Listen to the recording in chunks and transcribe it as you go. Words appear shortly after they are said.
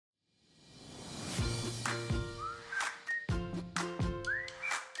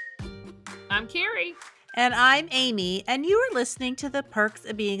I'm Carrie. And I'm Amy, and you are listening to The Perks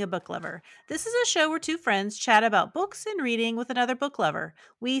of Being a Book Lover. This is a show where two friends chat about books and reading with another book lover.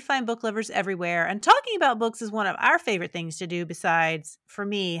 We find book lovers everywhere, and talking about books is one of our favorite things to do besides, for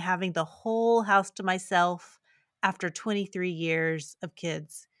me, having the whole house to myself after 23 years of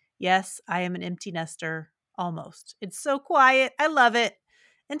kids. Yes, I am an empty nester, almost. It's so quiet. I love it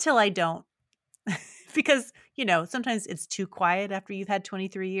until I don't. Because, sometimes it's too quiet after you've had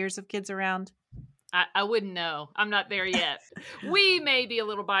 23 years of kids around. I wouldn't know. I'm not there yet. We may be a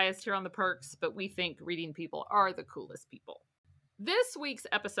little biased here on the Perks, but we think reading people are the coolest people. This week's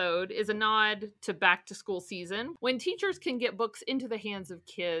episode is a nod to back to school season, when teachers can get books into the hands of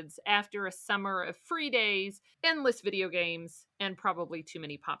kids after a summer of free days, endless video games, and probably too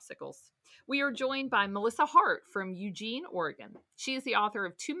many popsicles. We are joined by Melissa Hart from Eugene, Oregon. She is the author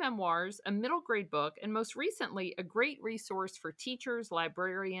of 2 memoirs, a middle grade book, and most recently, a great resource for teachers,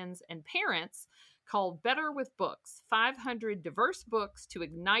 librarians, and parents called Better with Books, 500 diverse books to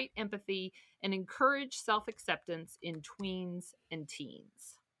ignite empathy and encourage self-acceptance in tweens and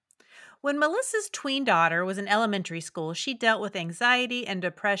teens. When Melissa's tween daughter was in elementary school, she dealt with anxiety and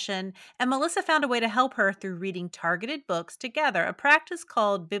depression, and Melissa found a way to help her through reading targeted books together, a practice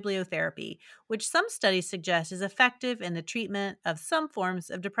called bibliotherapy, which some studies suggest is effective in the treatment of some forms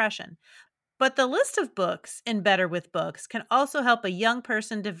of depression. But the list of books in Better with Books can also help a young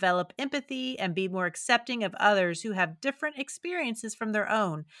person develop empathy and be more accepting of others who have different experiences from their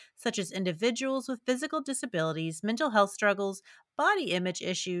own, such as individuals with physical disabilities, mental health struggles, body image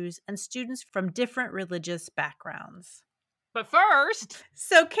issues, and students from different religious backgrounds. But first,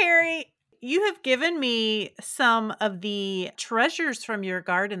 So, Carrie, you have given me some of the treasures from your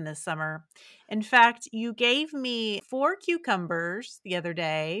garden this summer. In fact, you gave me 4 cucumbers the other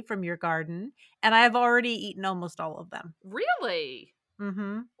day from your garden, and I have already eaten almost all of them. really?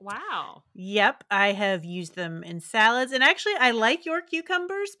 Mm-hmm. Wow. Yep, I have used them in salads. And actually, I like your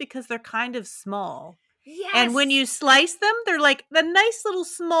cucumbers because they're kind of small. Yes. And when you slice them, they're like the nice little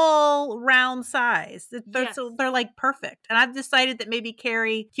small round size. Yes. They're like perfect. And I've decided that maybe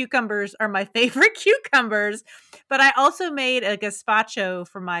Carrie cucumbers are my favorite cucumbers. But I also made a gazpacho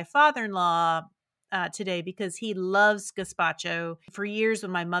for my father-in-law today because he loves gazpacho. For years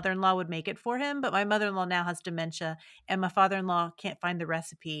when my mother-in-law would make it for him, but my mother-in-law now has dementia and my father-in-law can't find the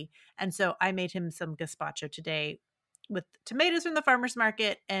recipe. And so I made him some gazpacho today with tomatoes from the farmer's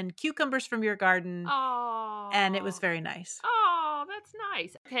market and cucumbers from your garden. Oh. And it was very nice. Oh, that's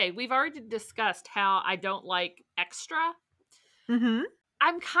nice. Okay, we've already discussed how I don't like extra. Mm-hmm.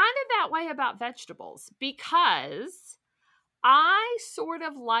 I'm kind of that way about vegetables because I sort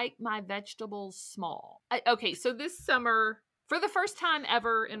of like my vegetables small. Okay, so this summer, for the first time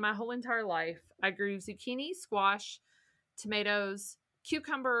ever in my whole entire life, I grew zucchini, squash, tomatoes,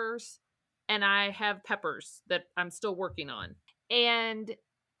 cucumbers, and I have peppers that I'm still working on. And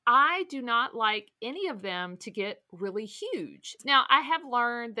I do not like any of them to get really huge. Now, I have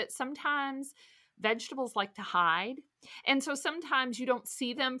learned that sometimes vegetables like to hide. And so sometimes you don't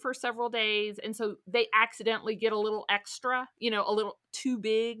see them for several days. And so they accidentally get a little extra, a little too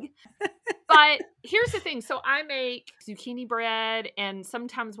big. But here's the thing. So I make zucchini bread, and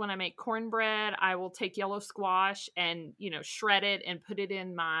sometimes when I make cornbread, I will take yellow squash and, shred it and put it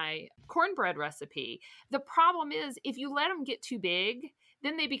in my cornbread recipe. The problem is if you let them get too big,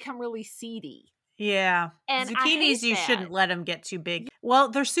 then they become really seedy. Yeah. And Zucchinis, you shouldn't let them get too big. Well,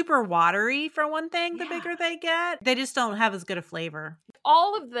 they're super watery for one thing, the bigger they get. They just don't have as good a flavor.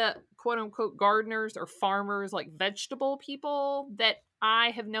 All of the quote unquote gardeners or farmers, like vegetable people that I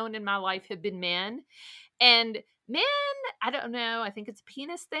have known in my life have been men. And men, I don't know, I think it's a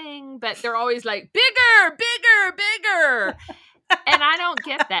penis thing, but they're always like, bigger, bigger, bigger. And I don't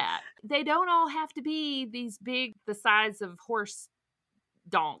get that. They don't all have to be these big, the size of horse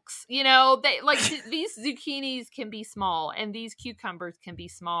donks. They like these zucchinis can be small, and these cucumbers can be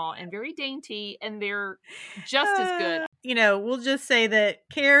small and very dainty, and they're just as good. We'll just say that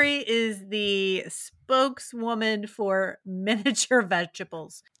Carrie is the spokeswoman for miniature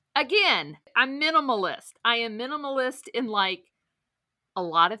vegetables. Again, I'm minimalist. I am minimalist in like a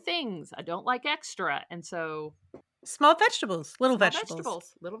lot of things. I don't like extra. And so small vegetables, little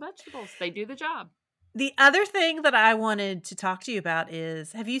vegetables. Little vegetables. They do the job. The other thing that I wanted to talk to you about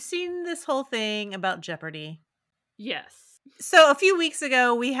is, have you seen this whole thing about Jeopardy? Yes. So a few weeks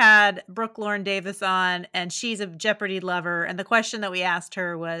ago, we had Brooke Lauren Davis on, and she's a Jeopardy lover. And the question that we asked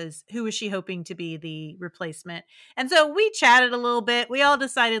her was, who was she hoping to be the replacement? And so we chatted a little bit. We all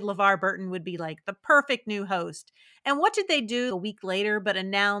decided LeVar Burton would be like the perfect new host. And what did they do a week later but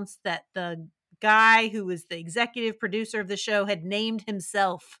announce that the guy who was the executive producer of the show had named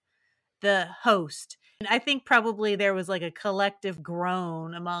himself the host. And I think probably there was like a collective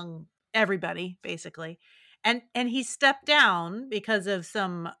groan among everybody, basically. And he stepped down because of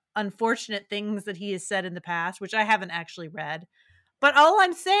some unfortunate things that he has said in the past, which I haven't actually read. But all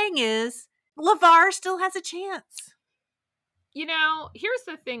I'm saying is LeVar still has a chance. Here's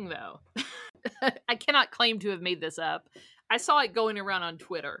the thing, though. I cannot claim to have made this up. I saw it going around on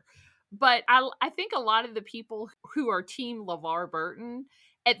Twitter. But I think a lot of the people who are Team LeVar Burton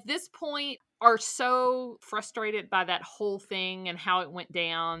at this point are so frustrated by that whole thing and how it went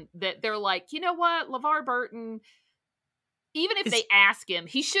down that they're like, you know what? LeVar Burton, even if they ask him,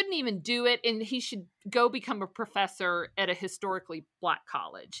 he shouldn't even do it, and he should go become a professor at a historically Black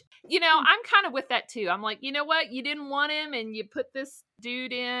college. I'm kind of with that too. I'm like, you know what? You didn't want him, and you put this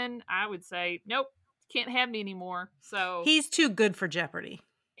dude in. I would say, nope, can't have me anymore. So He's too good for Jeopardy.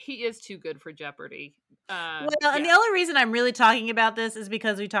 he is too good for Jeopardy. Well, and the Yeah. only reason I'm really talking about this is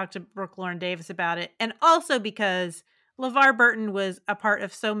because we talked to Brooke Lauren Davis about it, and also because LeVar Burton was a part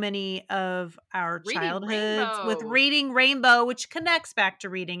of so many of our Reading childhoods with Rainbow. Reading Rainbow, which connects back to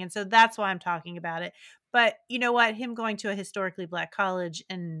reading, and so that's why I'm talking about it. But you know what? Him going to a historically Black college,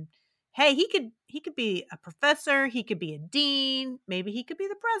 and hey, he could be a professor, he could be a dean, maybe he could be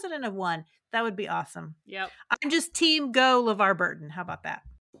the president of one. That would be awesome. Yep. I'm just team go LeVar Burton. How about that?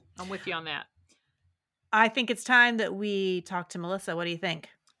 I'm with you on that. I think it's time that we talk to Melissa. What do you think?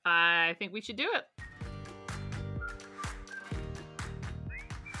 I think we should do it.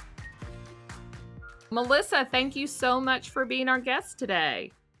 Melissa, thank you so much for being our guest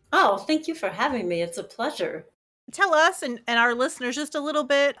today. Oh, thank you for having me. It's a pleasure. Tell us and our listeners just a little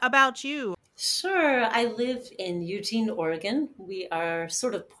bit about you. Sure. I live in Eugene, Oregon. We are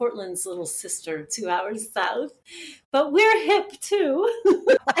sort of Portland's little sister, 2 hours south, but we're hip too.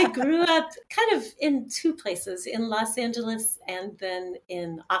 I grew up kind of in two places, in Los Angeles and then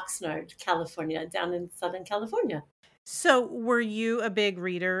in Oxnard, California, down in Southern California. So, were you a big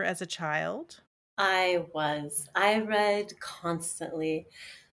reader as a child? I was. I read constantly.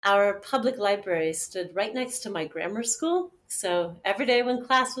 Our public library stood right next to my grammar school. So every day when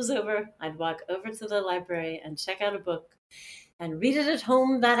class was over, I'd walk over to the library and check out a book and read it at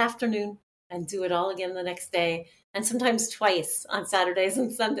home that afternoon and do it all again the next day, and sometimes twice on Saturdays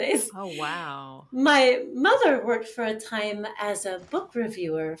and Sundays. Oh, wow. My mother worked for a time as a book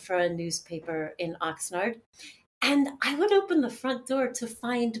reviewer for a newspaper in Oxnard. And I would open the front door to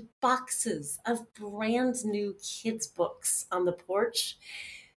find boxes of brand new kids' books on the porch.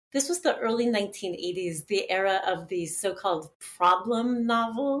 This was the early 1980s, the era of the so-called problem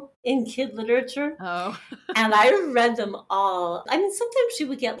novel in kid literature. Oh. And I read them all. I mean, sometimes you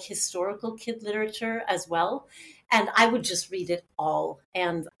would get historical kid literature as well. And I would just read it all.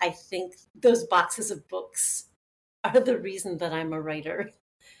 And I think those boxes of books are the reason that I'm a writer.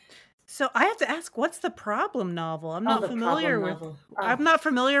 So I have to ask, what's the problem novel? I'm Oh, not the familiar problem with. novel. I'm not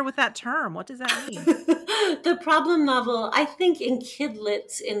familiar with that term. What does that mean? The problem novel, I think in Kid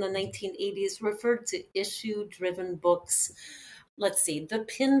Lit in the 1980s, referred to issue-driven books. Let's see, The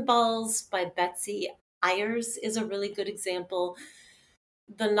Pinballs by Betsy Ayers is a really good example.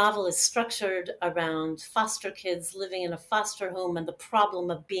 The novel is structured around foster kids living in a foster home and the problem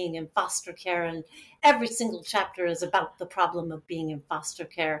of being in foster care. And every single chapter is about the problem of being in foster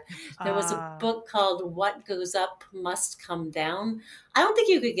care. There was a book called What Goes Up Must Come Down. I don't think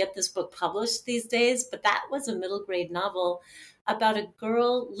you could get this book published these days, but that was a middle grade novel about a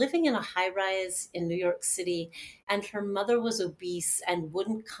girl living in a high rise in New York City. And her mother was obese and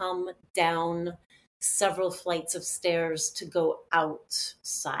wouldn't come down several flights of stairs to go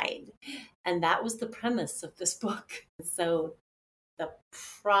outside. And that was the premise of this book. So the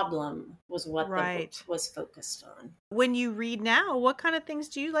problem was what the book was focused on. When you read now, what kind of things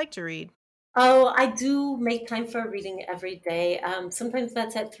do you like to read? Oh, I do make time for reading every day. Sometimes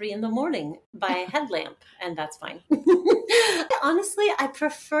that's at 3 a.m. by a headlamp, and that's fine. Honestly, I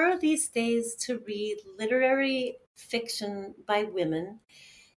prefer these days to read literary fiction by women,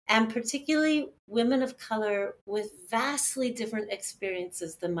 and particularly women of color with vastly different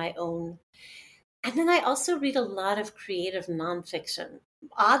experiences than my own. And then I also read a lot of creative nonfiction.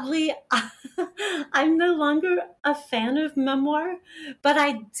 Oddly, I'm no longer a fan of memoir, but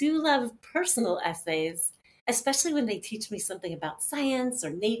I do love personal essays, especially when they teach me something about science or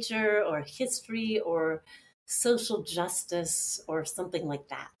nature or history or social justice or something like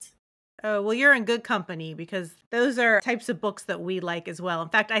that. Oh, well, you're in good company because those are types of books that we like as well. In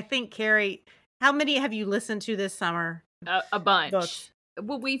fact, I think, Carrie, how many have you listened to this summer? A bunch. Books.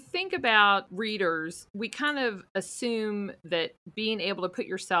 when we think about readers, we kind of assume that being able to put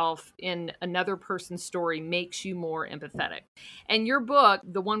yourself in another person's story makes you more empathetic. And your book,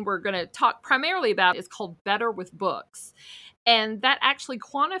 the one we're going to talk primarily about, is called Better with Books. And that actually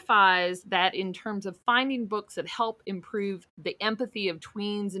quantifies that in terms of finding books that help improve the empathy of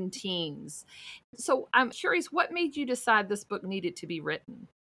tweens and teens. So I'm curious, what made you decide this book needed to be written?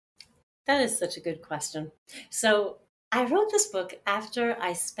 That is such a good question. So, I wrote this book after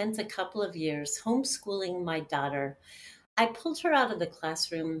I spent a couple of years homeschooling my daughter. I pulled her out of the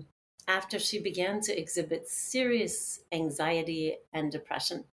classroom after she began to exhibit serious anxiety and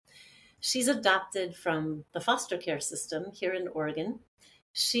depression. She's adopted from the foster care system here in Oregon.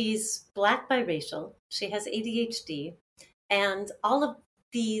 She's Black biracial. She has ADHD. And all of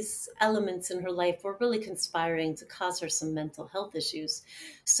these elements in her life were really conspiring to cause her some mental health issues.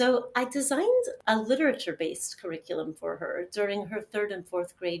 So I designed a literature based curriculum for her during her third and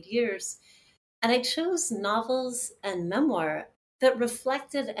fourth grade years. And I chose novels and memoir that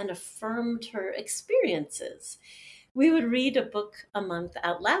reflected and affirmed her experiences. We would read a book a month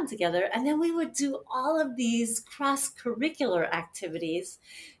out loud together, and then we would do all of these cross curricular activities,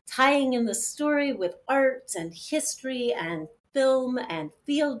 tying in the story with art and history and film and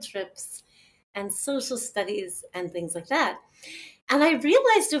field trips and social studies and things like that. And I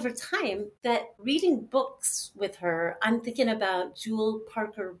realized over time that reading books with her, I'm thinking about Jewel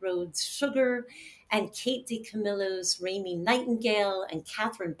Parker Rhodes' Sugar and Kate DiCamillo's Rainy Nightingale and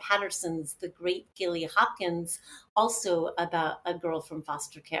Catherine Patterson's The Great Gilly Hopkins, also about a girl from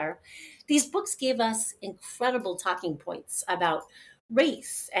foster care. These books gave us incredible talking points about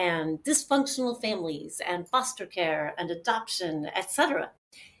race and dysfunctional families and foster care and adoption, etc.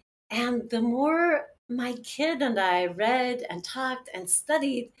 And the more my kid and I read and talked and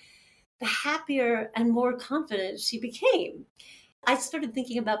studied, the happier and more confident she became. I started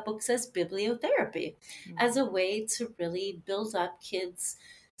thinking about books as bibliotherapy, as a way to really build up kids'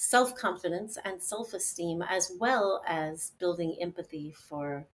 self confidence and self esteem, as well as building empathy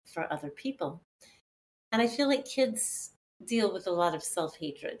for other people. And I feel like kids deal with a lot of self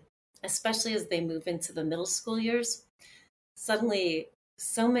hatred, especially as they move into the middle school years. Suddenly,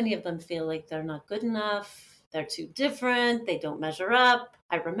 so many of them feel like they're not good enough, they're too different, they don't measure up.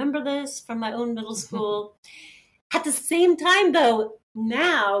 I remember this from my own middle school. At the same time, though,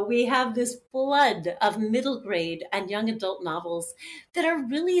 now we have this flood of middle grade and young adult novels that are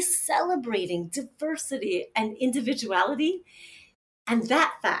really celebrating diversity and individuality. And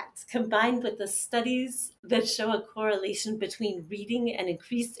that fact, combined with the studies that show a correlation between reading and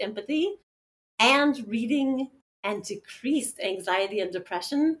increased empathy, and reading and decreased anxiety and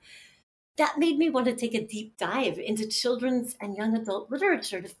depression, that made me want to take a deep dive into children's and young adult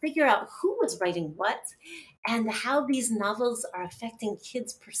literature to figure out who was writing what and how these novels are affecting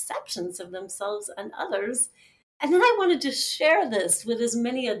kids' perceptions of themselves and others. And then I wanted to share this with as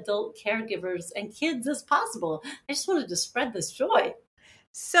many adult caregivers and kids as possible. I just wanted to spread this joy.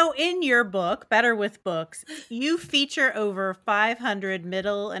 So, in your book, Better with Books, you feature over 500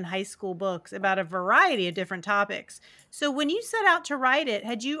 middle and high school books about a variety of different topics. So, when you set out to write it,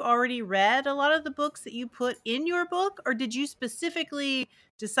 had you already read a lot of the books that you put in your book, or did you specifically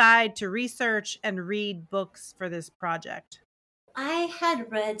decide to research and read books for this project? I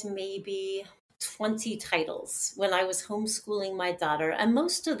had read maybe 20 titles when I was homeschooling my daughter, and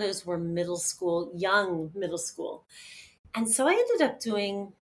most of those were middle school, young middle school. And so I ended up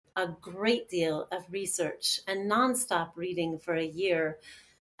doing a great deal of research and nonstop reading for a year.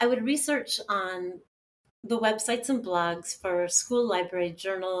 I would research on the websites and blogs for School Library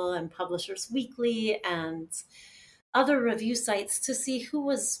Journal and Publishers Weekly and other review sites to see who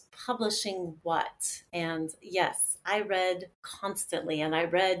was publishing what. And yes, I read constantly, and I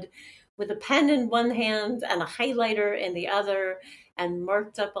read with a pen in one hand and a highlighter in the other, and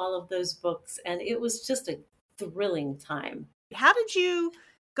marked up all of those books. And it was just a thrilling time. How did you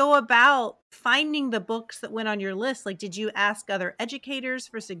go about finding the books that went on your list? Like, did you ask other educators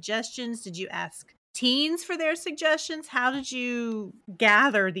for suggestions? Did you ask teens for their suggestions? How did you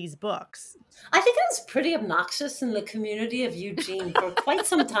gather these books? I think I was pretty obnoxious in the community of Eugene for quite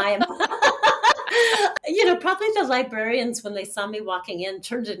some time. Probably the librarians, when they saw me walking in,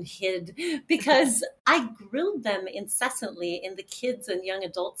 turned and hid because I grilled them incessantly in the kids and young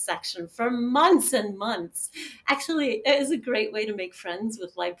adult section for months and months. Actually, it is a great way to make friends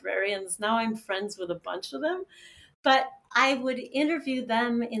with librarians. Now I'm friends with a bunch of them. But I would interview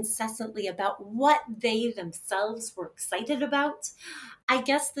them incessantly about what they themselves were excited about. I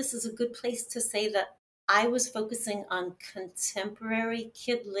guess this is a good place to say that I was focusing on contemporary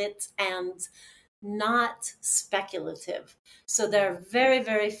kid lit and not speculative. So there are very,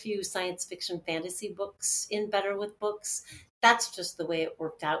 very few science fiction fantasy books in Better with Books. That's just the way it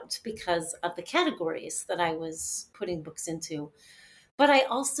worked out because of the categories that I was putting books into. But I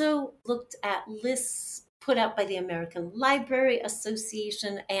also looked at lists put out by the American Library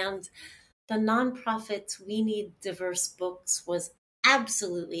Association, and the nonprofit We Need Diverse Books was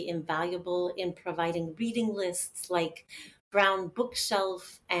absolutely invaluable in providing reading lists like Brown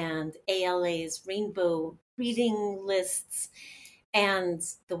Bookshelf and ALA's Rainbow Reading Lists and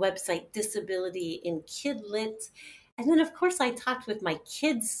the website Disability in Kidlit. And then, of course, I talked with my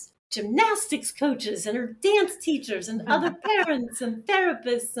kids' gymnastics coaches and her dance teachers and other parents and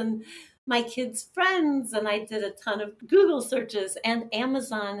therapists and my kids' friends. And I did a ton of Google searches. And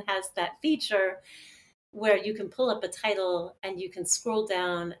Amazon has that feature where you can pull up a title and you can scroll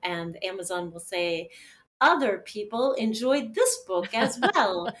down, and Amazon will say, other people enjoyed this book as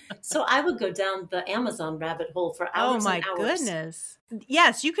well. So I would go down the Amazon rabbit hole for Oh hours and my hours. goodness.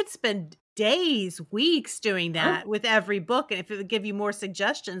 Yes, you could spend days, weeks doing that with every book. And if it would give you more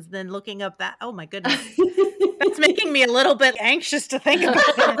suggestions than looking up that, oh my goodness. That's making me a little bit anxious to think about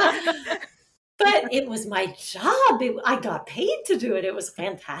it. But it was my job. I got paid to do it. It was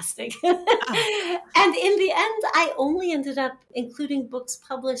fantastic. Oh. And in the end, I only ended up including books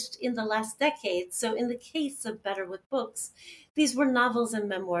published in the last decade. So in the case of Better with Books, these were novels and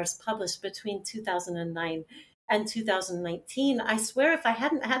memoirs published between 2009 and 2019. I swear if I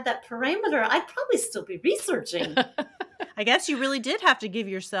hadn't had that parameter, I'd probably still be researching. I guess you really did have to give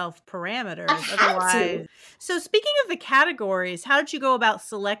yourself parameters. I had to. So speaking of the categories, how did you go about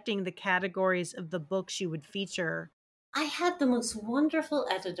selecting the categories of the books you would feature? I had the most wonderful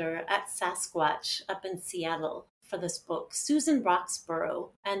editor at Sasquatch up in Seattle for this book, Susan Roxborough,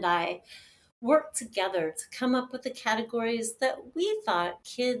 and I worked together to come up with the categories that we thought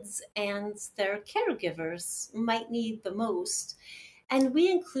kids and their caregivers might need the most. And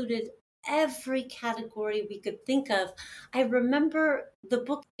we included every category we could think of. I remember the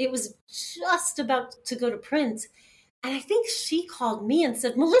book, it was just about to go to print. And I think she called me and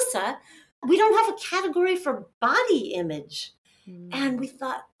said, Melissa, we don't have a category for body image. And we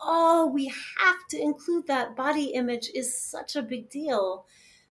thought, oh, we have to include that. Body image is such a big deal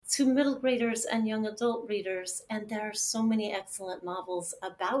to middle graders and young adult readers, and there are so many excellent novels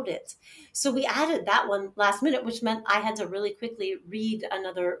about it. So we added that one last minute, which meant I had to really quickly read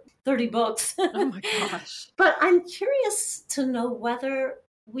another 30 books. Oh my gosh. But I'm curious to know whether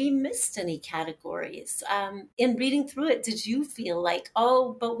we missed any categories. In reading through it, did you feel like,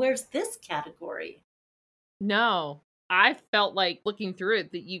 oh, but where's this category? No, I felt like looking through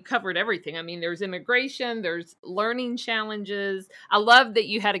it that you covered everything. I mean, there's immigration, there's learning challenges. I love that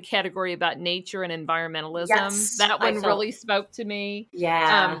you had a category about nature and environmentalism. Yes, That I one felt- really spoke to me.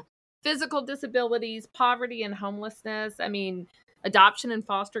 Yeah. Physical disabilities, poverty and homelessness. I mean, adoption and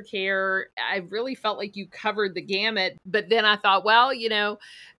foster care. I really felt like you covered the gamut. But then I thought, well,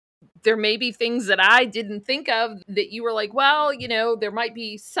 there may be things that I didn't think of that you were like, well, there might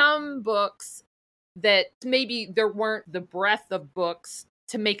be some books that maybe there weren't the breadth of books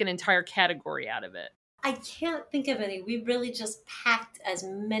to make an entire category out of it. I can't think of any. We really just packed as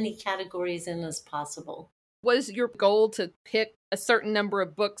many categories in as possible. Was your goal to pick a certain number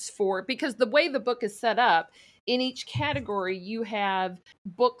of books because the way the book is set up, in each category, you have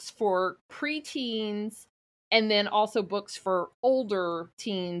books for preteens and then also books for older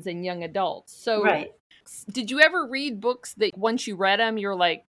teens and young adults. So Right. Did you ever read books that once you read them, you're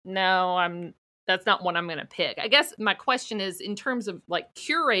like, no, that's not one I'm going to pick? I guess my question is, in terms of like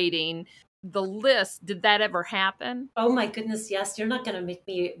curating the list, did that ever happen? Oh my goodness, yes. You're not going to make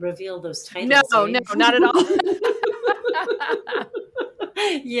me reveal those titles. No, not at all.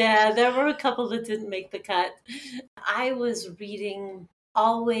 Yeah, there were a couple that didn't make the cut. I was reading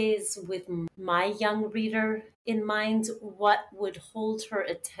always with my young reader in mind, what would hold her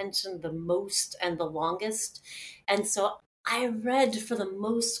attention the most and the longest. And so I read for the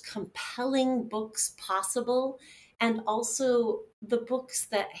most compelling books possible, and also the books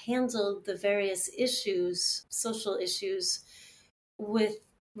that handled the various issues, social issues, with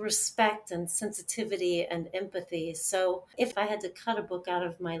respect and sensitivity and empathy. So if I had to cut a book out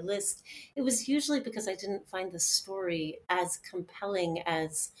of my list, it was usually because I didn't find the story as compelling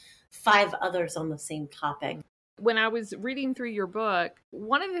as 5 others on the same topic. When I was reading through your book,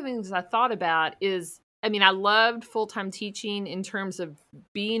 one of the things I thought about is, I mean, I loved full-time teaching in terms of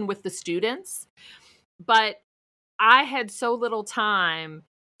being with the students, but I had so little time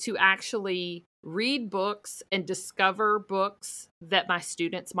to actually read books and discover books that my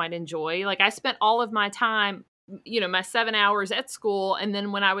students might enjoy. Like, I spent all of my time my 7 hours at school, and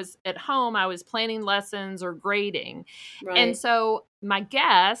then when I was at home, I was planning lessons or grading. And Right. so my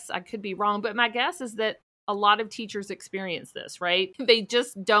guess, I could be wrong, but my guess is that a lot of teachers experience this, right? They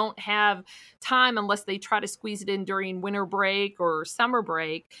just don't have time unless they try to squeeze it in during winter break or summer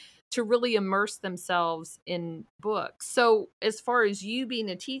break to really immerse themselves in books. So, as far as you being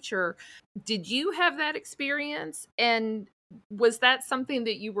a teacher, did you have that experience? And was that something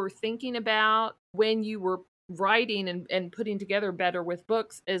that you were thinking about when you were writing and putting together Better with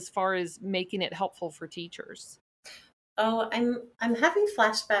Books as far as making it helpful for teachers? Oh, I'm having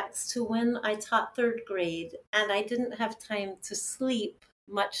flashbacks to when I taught third grade and I didn't have time to sleep,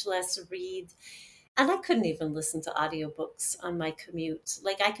 much less read. And I couldn't even listen to audiobooks on my commute.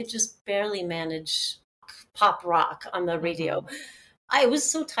 Like I could just barely manage pop rock on the radio. Mhm. I was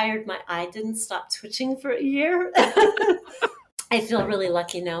so tired my eye didn't stop twitching for a year. I feel really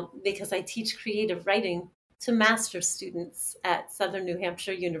lucky now because I teach creative writing to master's students at Southern New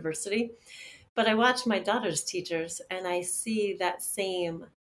Hampshire University. But I watch my daughter's teachers and I see that same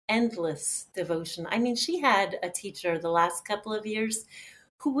endless devotion. I mean, she had a teacher the last couple of years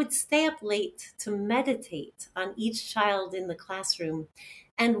who would stay up late to meditate on each child in the classroom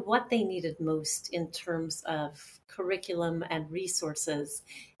and what they needed most in terms of curriculum and resources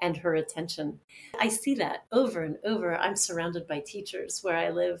and her attention. I see that over and over. I'm surrounded by teachers where I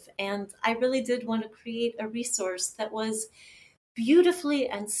live, and I really did want to create a resource that was beautifully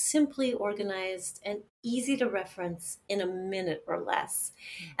and simply organized and easy to reference in a minute or less.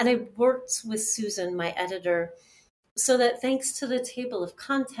 And I worked with Susan, my editor, so that thanks to the table of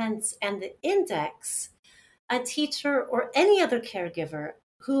contents and the index, a teacher or any other caregiver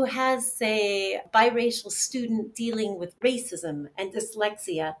who has, say, a biracial student dealing with racism and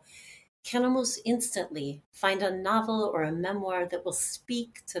dyslexia can almost instantly find a novel or a memoir that will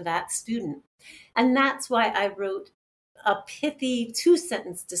speak to that student. And that's why I wrote a pithy 2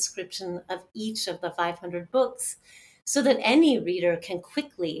 sentence description of each of the 500 books so that any reader can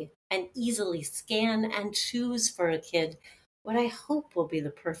quickly and easily scan and choose for a kid what I hope will be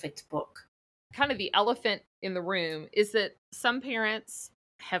the perfect book. Kind of the elephant in the room is that some parents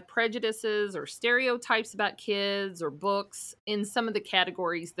have prejudices or stereotypes about kids or books in some of the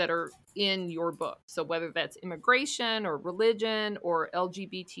categories that are in your book. So whether that's immigration or religion or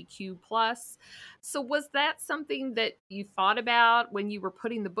LGBTQ plus. So was that something that you thought about when you were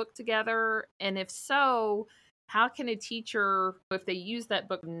putting the book together? And if so, how can a teacher, if they use that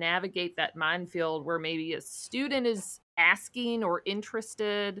book, navigate that minefield where maybe a student is asking or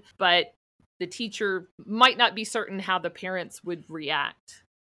interested, but the teacher might not be certain how the parents would react?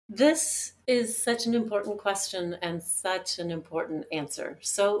 This is such an important question and such an important answer.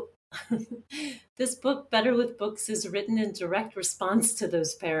 So, this book, Better with Books, is written in direct response to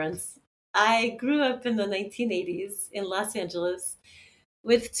those parents. I grew up in the 1980s in Los Angeles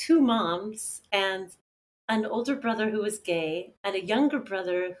with two moms and an older brother who was gay and a younger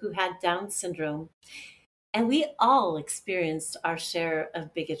brother who had Down syndrome. And we all experienced our share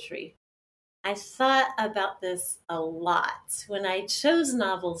of bigotry. I thought about this a lot when I chose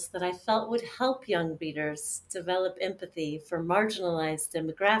novels that I felt would help young readers develop empathy for marginalized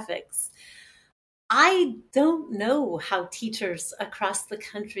demographics. I don't know how teachers across the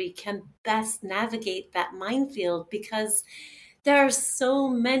country can best navigate that minefield because there are so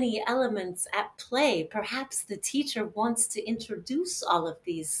many elements at play. Perhaps the teacher wants to introduce all of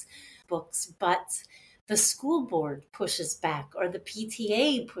these books, but the school board pushes back, or the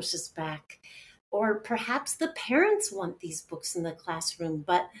PTA pushes back, or perhaps the parents want these books in the classroom,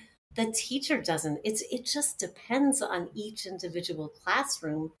 but the teacher doesn't. It just depends on each individual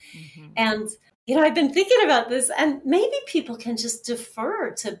classroom. Mhm. And I've been thinking about this, and maybe people can just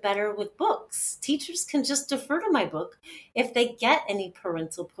defer to Better with Books. Teachers can just defer to my book if they get any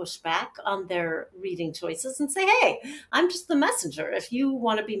parental pushback on their reading choices and say, hey, I'm just the messenger. If you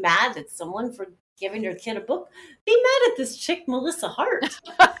want to be mad at someone for giving your kid a book, be mad at this chick, Melissa Hart.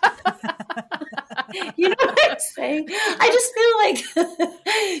 You know what I'm saying? I just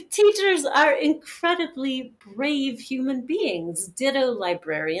feel like teachers are incredibly brave human beings, ditto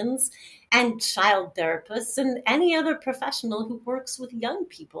librarians and child therapists and any other professional who works with young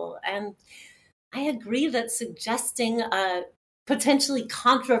people. And I agree that suggesting a potentially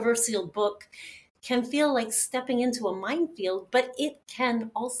controversial book can feel like stepping into a minefield, but it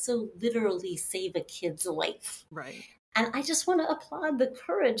can also literally save a kid's life. Right. And I just want to applaud the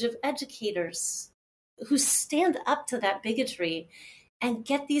courage of educators who stand up to that bigotry and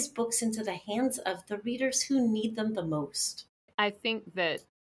get these books into the hands of the readers who need them the most. I think that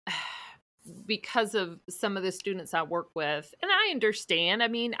because of some of the students I work with. And I understand. I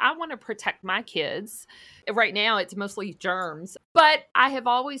mean, I want to protect my kids. Right now, it's mostly germs. But I have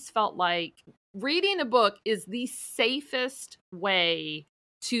always felt like reading a book is the safest way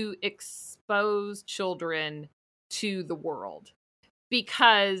to expose children to the world,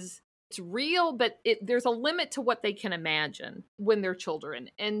 because it's real, but there's a limit to what they can imagine when they're children.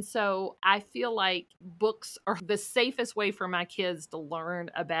 And so I feel like books are the safest way for my kids to learn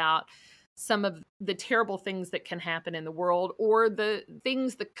about some of the terrible things that can happen in the world, or the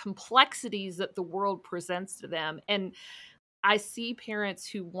things, the complexities that the world presents to them. And I see parents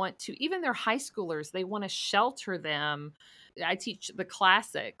who want to, even their high schoolers, they want to shelter them. I teach the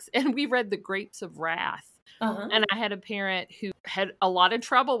classics, and we read The Grapes of Wrath. Uh-huh. And I had a parent who had a lot of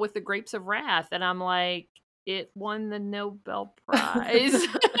trouble with The Grapes of Wrath. And I'm like, it won the Nobel Prize,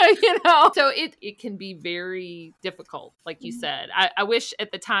 So it can be very difficult, like you said. I wish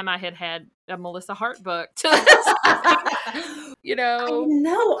at the time I had a Melissa Hart book to, I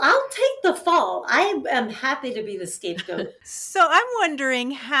know. I'll take the fall. I am happy to be the scapegoat. So I'm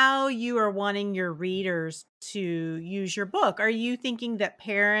wondering how you are wanting your readers to use your book. Are you thinking that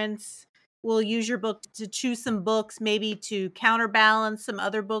parents will use your book to choose some books, maybe to counterbalance some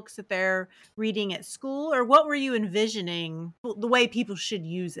other books that they're reading at school? Or what were you envisioning the way people should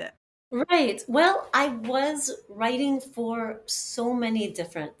use it? Right. Well, I was writing for so many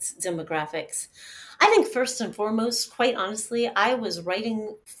different demographics. I think first and foremost, quite honestly, I was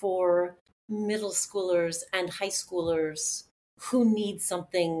writing for middle schoolers and high schoolers who need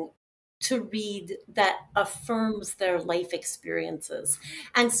something to read that affirms their life experiences.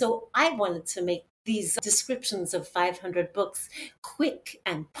 And so I wanted to make these descriptions of 500 books quick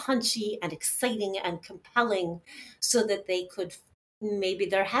and punchy and exciting and compelling, so that they could, maybe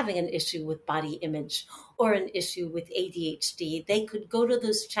they're having an issue with body image or an issue with ADHD, they could go to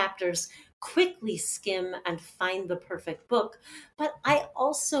those chapters, quickly skim, and find the perfect book. But I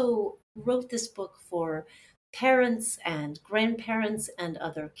also wrote this book for parents and grandparents and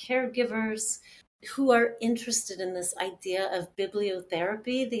other caregivers who are interested in this idea of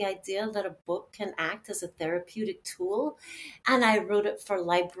bibliotherapy, the idea that a book can act as a therapeutic tool. And I wrote it for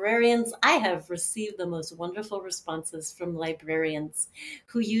librarians. I have received the most wonderful responses from librarians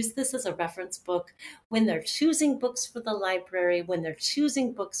who use this as a reference book when they're choosing books for the library, when they're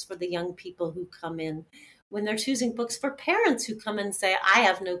choosing books for the young people who come in, when they're choosing books for parents who come and say, I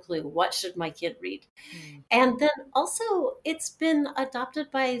have no clue, what should my kid read? And then also, it's been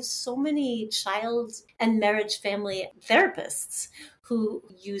adopted by so many child and marriage family therapists who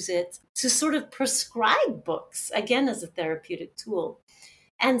use it to sort of prescribe books, again, as a therapeutic tool.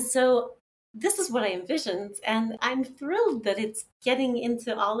 And so this is what I envisioned. And I'm thrilled that it's getting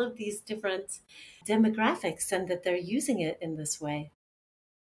into all of these different demographics and that they're using it in this way.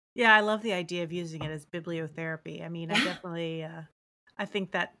 Yeah, I love the idea of using it as bibliotherapy. I mean, I definitely, I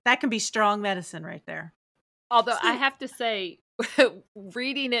think that can be strong medicine right there. Although I So have to say,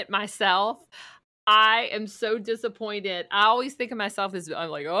 reading it myself, I am so disappointed. I always think of myself as, I'm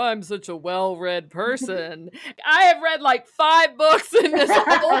like, oh, I'm such a well-read person. I have read like 5 books in this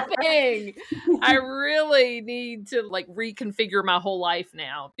whole thing. I really need to like reconfigure my whole life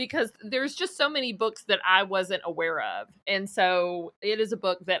now, because there's just so many books that I wasn't aware of. And so it is a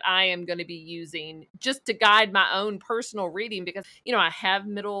book that I am going to be using just to guide my own personal reading, because, I have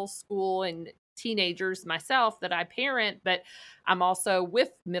middle school and teenagers myself that I parent, but I'm also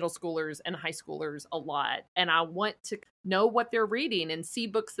with middle schoolers and high schoolers a lot. And I want to know what they're reading and see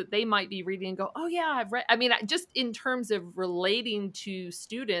books that they might be reading and go, oh, yeah, I've read. I mean, just in terms of relating to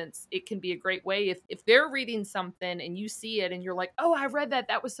students, it can be a great way. If they're reading something and you see it and you're like, oh, I read that.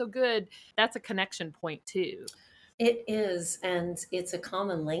 That was so good. That's a connection point, too. it is, and it's a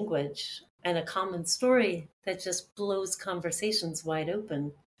common language and a common story that just blows conversations wide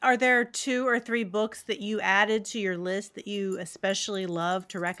open. Are there 2 or 3 books that you added to your list that you especially love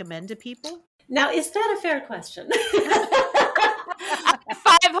to recommend to people? Now, is that a fair question?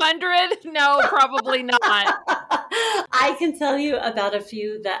 500? No, probably not. I can tell you about a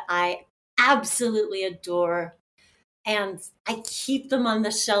few that I absolutely adore, and I keep them on the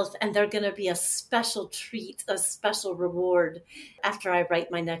shelf, and they're going to be a special treat, a special reward after I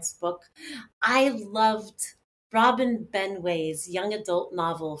write my next book. I loved Robin Benway's young adult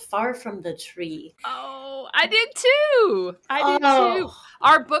novel, Far from the Tree. Oh, I did too. I did too. Oh,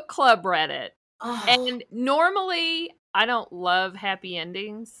 Our book club read it. oh, And normally I don't love happy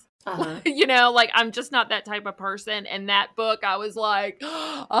endings. uh-huh. Like I'm just not that type of person. And that book, I was like,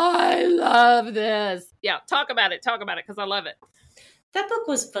 I love this. Yeah, talk about it, because I love it. That book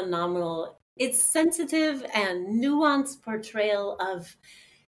was phenomenal. Its sensitive and nuanced portrayal of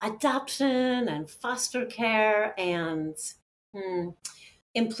adoption and foster care and hmm,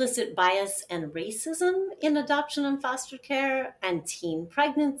 implicit bias and racism in adoption and foster care and teen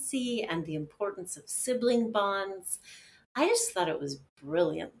pregnancy and the importance of sibling bonds. I just thought it was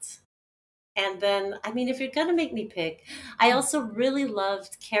brilliant. And then, I mean, if you're going to make me pick, I also really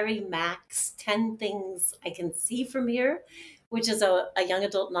loved Carrie Mack's 10 Things I Can See From Here, which is a young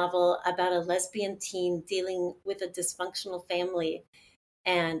adult novel about a lesbian teen dealing with a dysfunctional family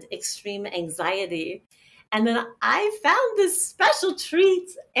and extreme anxiety. And then I found this special treat,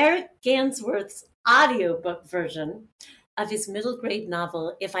 Eric Gansworth's audiobook version of his middle grade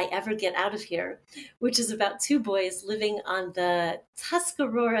novel, If I Ever Get Out of Here, which is about two boys living on the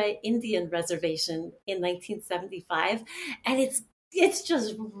Tuscarora Indian Reservation in 1975. And it's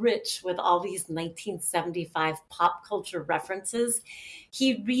just rich with all these 1975 pop culture references.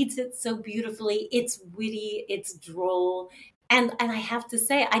 He reads it so beautifully. It's witty, it's droll. And I have to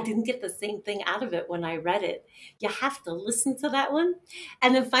say, I didn't get the same thing out of it when I read it. You have to listen to that one.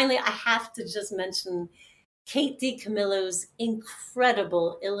 And then finally, I have to just mention Kate DiCamillo's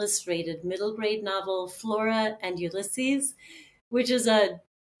incredible illustrated middle grade novel, Flora and Ulysses, which is a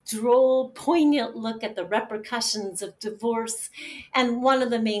droll, poignant look at the repercussions of divorce. And one of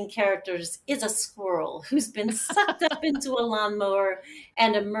the main characters is a squirrel who's been sucked up into a lawnmower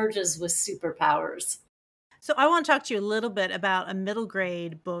and emerges with superpowers. So I want to talk to you a little bit about a middle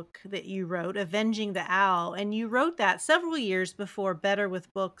grade book that you wrote, Avenging the Owl, and you wrote that several years before Better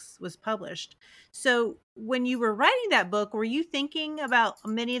with Books was published. So when you were writing that book, were you thinking about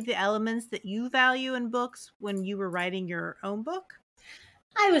many of the elements that you value in books when you were writing your own book?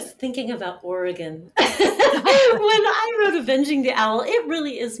 I was thinking about Oregon. When I wrote Avenging the Owl, it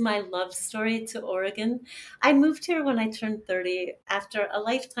really is my love story to Oregon. I moved here when I turned 30 after a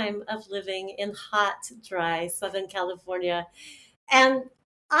lifetime of living in hot, dry Southern California. And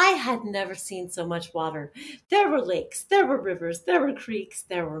I had never seen so much water. There were lakes, there were rivers, there were creeks,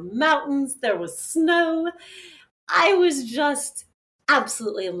 there were mountains, there was snow. I was just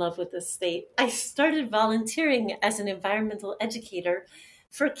absolutely in love with this state. I started volunteering as an environmental educator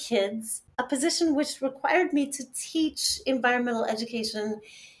for kids, a position which required me to teach environmental education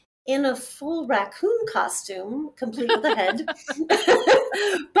in a full raccoon costume, complete with a head.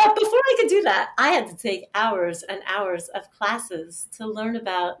 But before I could do that, I had to take hours and hours of classes to learn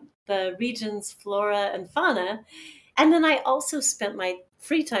about the region's flora and fauna. And then I also spent my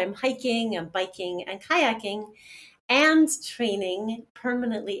free time hiking and biking and kayaking and training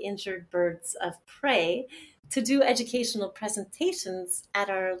permanently injured birds of prey to do educational presentations at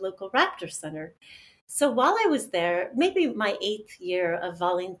our local raptor center. So while I was there, maybe my 8th year of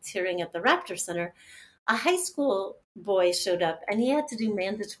volunteering at the Raptor Center, a high school boy showed up and he had to do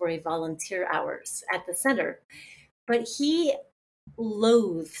mandatory volunteer hours at the center. But he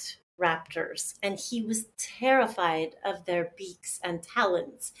loathed raptors and he was terrified of their beaks and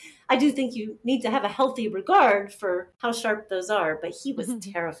talons. I do think you need to have a healthy regard for how sharp those are, but he was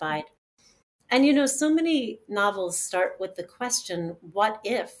terrified. And so many novels start with the question, what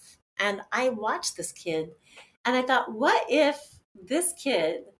if? And I watched this kid and I thought, what if this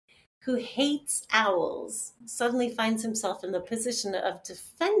kid who hates owls suddenly finds himself in the position of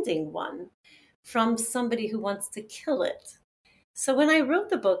defending one from somebody who wants to kill it? So when I wrote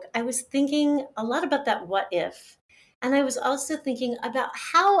the book, I was thinking a lot about that what if. And I was also thinking about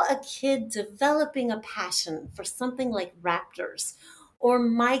how a kid developing a passion for something like raptors, or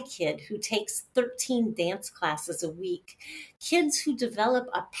my kid who takes 13 dance classes a week, kids who develop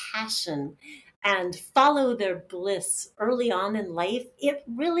a passion and follow their bliss early on in life, it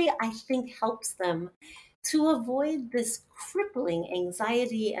really, I think, helps them to avoid this crippling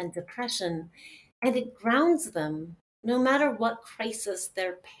anxiety and depression. And it grounds them no matter what crisis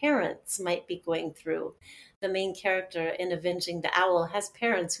their parents might be going through. The main character in Avenging the Owl has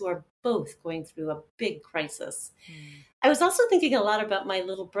parents who are both going through a big crisis. I was also thinking a lot about my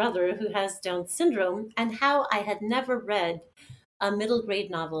little brother who has Down syndrome and how I had never read a middle grade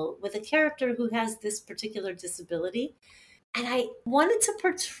novel with a character who has this particular disability. And I wanted to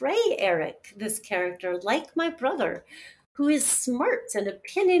portray Eric, this character, like my brother, who is smart and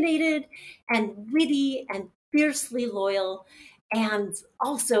opinionated and witty and fiercely loyal, and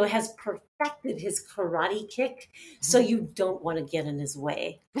also has perfected his karate kick, so you don't want to get in his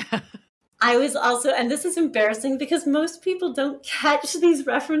way. I was also, and this is embarrassing because most people don't catch these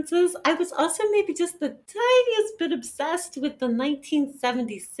references, I was also maybe just the tiniest bit obsessed with the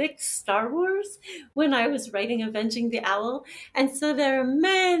 1976 Star Wars when I was writing Avenging the Owl. And so there are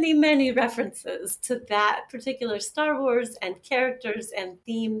many, many references to that particular Star Wars and characters and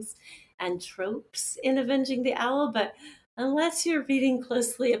themes and tropes in Avenging the Owl. But Unless you're reading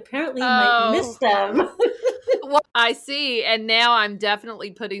closely, apparently you might miss Oh, them. well, I see. And now I'm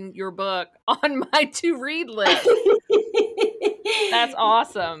definitely putting your book on my to read list. That's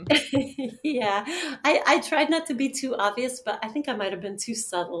awesome. Yeah, I tried not to be too obvious, but I think I might have been too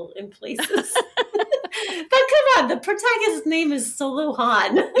subtle in places. But come on, the protagonist's name is Solo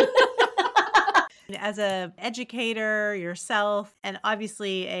Han. As a educator yourself, and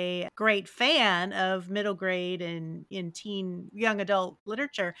obviously a great fan of middle grade and in teen young adult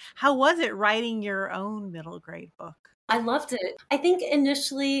literature, how was it writing your own middle grade book? I loved it. I think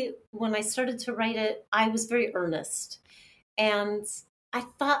initially when I started to write it, I was very earnest. And I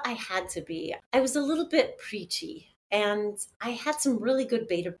thought I had to be. I was a little bit preachy. And I had some really good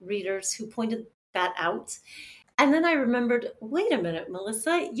beta readers who pointed that out. And then I remembered, wait a minute,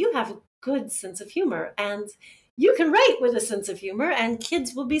 Melissa, you have a good sense of humor and you can write with a sense of humor and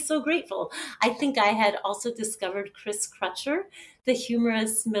kids will be so grateful. I think I had also discovered Chris Crutcher, the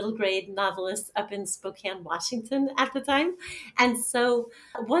humorous middle grade novelist up in Spokane, Washington at the time. And so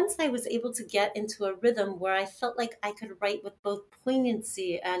once I was able to get into a rhythm where I felt like I could write with both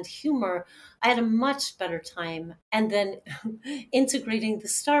poignancy and humor, I had a much better time. And then integrating the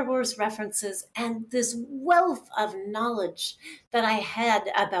Star Wars references and this wealth of knowledge that I had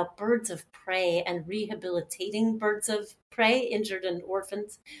about birds of prey and rehabilitating birds of prey, injured and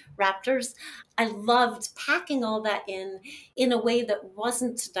orphaned raptors. I loved packing all that in a way that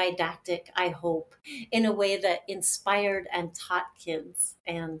wasn't didactic, I hope, in a way that inspired and taught kids.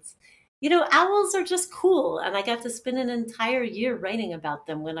 And owls are just cool. And I got to spend an entire year writing about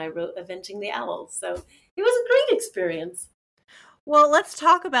them when I wrote Avenging the Owls. So it was a great experience. Well, let's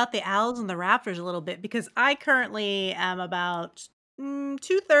talk about the owls and the raptors a little bit because I currently am about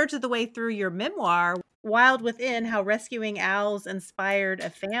two-thirds of the way through your memoir, Wild Within: How Rescuing Owls Inspired a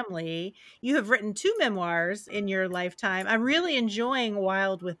Family. You have written two memoirs in your lifetime. I'm really enjoying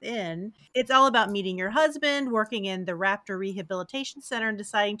Wild Within. It's all about meeting your husband, working in the Raptor Rehabilitation Center, and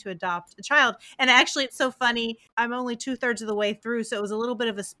deciding to adopt a child. And actually, it's so funny. I'm only two-thirds of the way through, so it was a little bit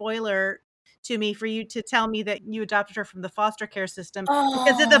of a spoiler to me for you to tell me that you adopted her from the foster care system,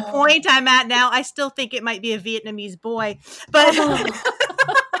 because at the Oh, point I'm at now, I still think it might be a Vietnamese boy. But oh,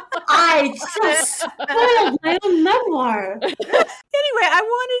 I just spoiled my own memoir. anyway, I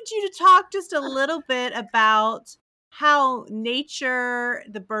wanted you to talk just a little bit about how nature,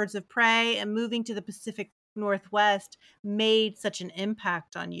 the birds of prey, and moving to the Pacific Northwest made such an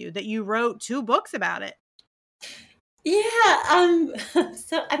impact on you that you wrote two books about it. Yeah,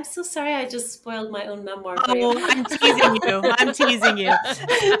 so I'm so sorry I just spoiled my own memoir for you. Oh, I'm teasing you. I'm teasing you.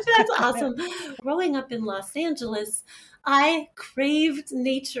 That's awesome. Growing up in Los Angeles, I craved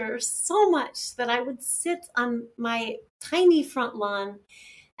nature so much that I would sit on my tiny front lawn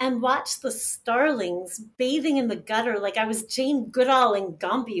and watch the starlings bathing in the gutter like I was Jane Goodall and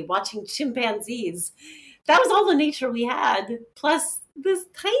Gumby watching chimpanzees. That was all the nature we had, plus this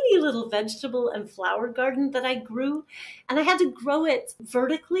tiny little vegetable and flower garden that I grew. And I had to grow it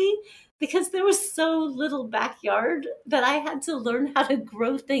vertically because there was so little backyard that I had to learn how to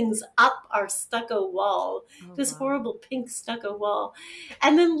grow things up our stucco wall, Oh, this wow. horrible pink stucco wall.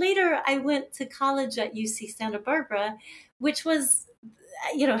 And then later I went to college at UC Santa Barbara, which was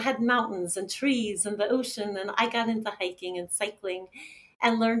had mountains and trees and the ocean. And I got into hiking and cycling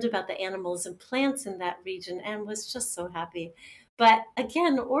and learned about the animals and plants in that region and was just so happy. But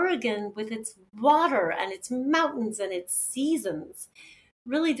again, Oregon, with its water and its mountains and its seasons,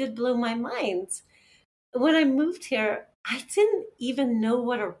 really did blow my mind. When I moved here, I didn't even know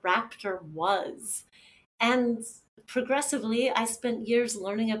what a raptor was. And progressively, I spent years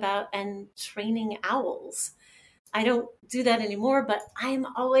learning about and training owls. I don't do that anymore, but I'm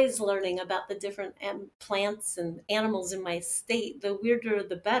always learning about the different plants and animals in my state. The weirder,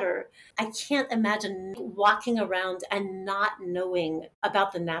 the better. I can't imagine walking around and not knowing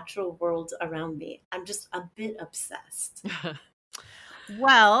about the natural world around me. I'm just a bit obsessed.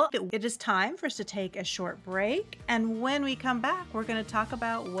 Well, it is time for us to take a short break. And when we come back, we're going to talk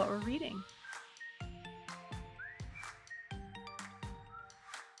about what we're reading.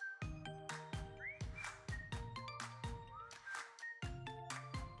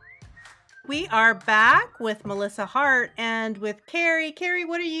 We are back with Melissa Hart and with Carrie. Carrie,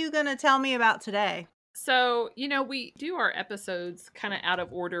 what are you going to tell me about today? So, we do our episodes kind of out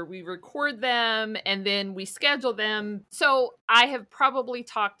of order. We record them and then we schedule them. So, I have probably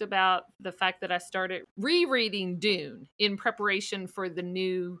talked about the fact that I started rereading Dune in preparation for the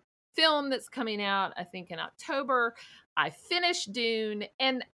new film that's coming out, I think in October. I finished Dune,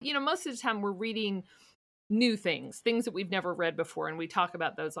 and, most of the time we're reading new things that we've never read before, and we talk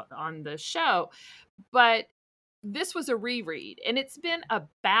about those on the show. But this was a reread, and it's been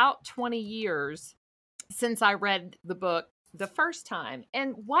about 20 years since I read the book the first time.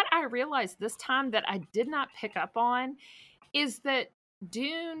 And what I realized this time that I did not pick up on is that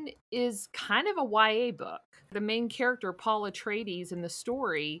Dune is kind of a YA book. The main character, Paul Atreides, in the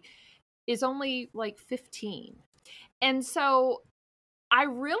story is only like 15. And so I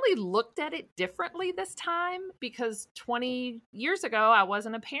really looked at it differently this time because 20 years ago, I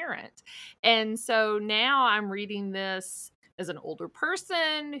wasn't a parent. And so now I'm reading this as an older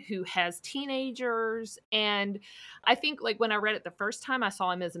person who has teenagers. And I think, like, when I read it the first time, I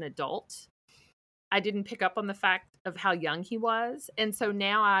saw him as an adult. I didn't pick up on the fact of how young he was. And so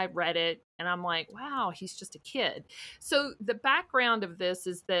now I read it and I'm like, wow, he's just a kid. So the background of this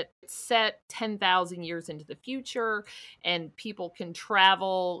is that it's set 10,000 years into the future and people can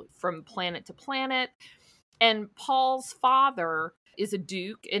travel from planet to planet. And Paul's father is a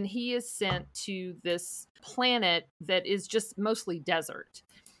duke and he is sent to this planet that is just mostly desert.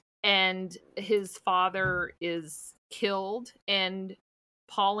 And his father is killed and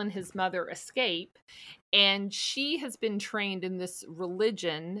Paul and his mother escape, and she has been trained in this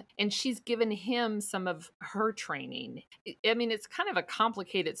religion and she's given him some of her training. I mean, it's kind of a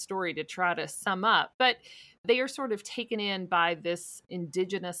complicated story to try to sum up, but they are sort of taken in by this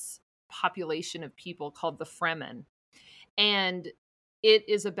indigenous population of people called the Fremen. And it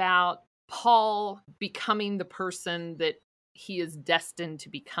is about Paul becoming the person that he is destined to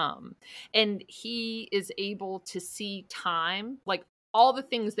become. And he is able to see time, like all the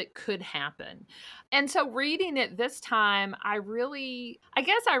things that could happen. And so reading it this time, I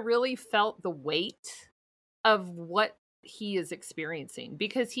guess I really felt the weight of what he is experiencing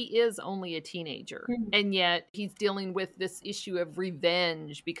because he is only a teenager and yet he's dealing with this issue of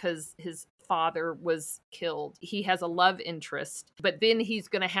revenge because his father was killed. He has a love interest, but then he's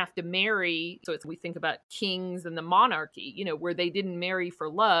going to have to marry. So we think about kings and the monarchy, where they didn't marry for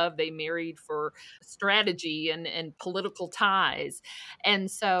love, they married for strategy and political ties. And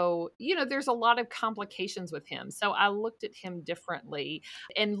so, there's a lot of complications with him. So I looked at him differently,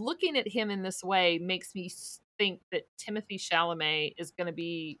 and looking at him in this way makes me think that Timothy Chalamet is going to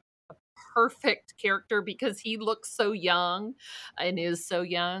be a perfect character because he looks so young and is so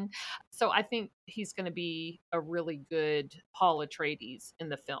young. So I think he's going to be a really good Paul Atreides in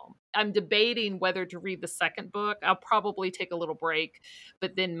the film. I'm debating whether to read the second book. I'll probably take a little break,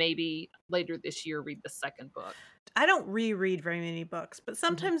 but then maybe later this year read the second book. I don't reread very many books, but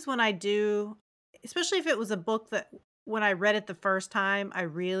sometimes when I do, especially if it was a book that when I read it the first time, I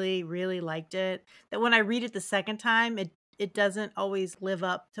really, really liked it, that when I read it the second time, it doesn't always live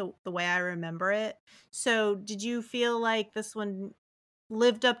up to the way I remember it. So did you feel like this one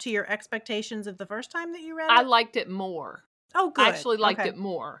lived up to your expectations of the first time that you read I it? liked it more. Oh, I good. actually liked Okay. it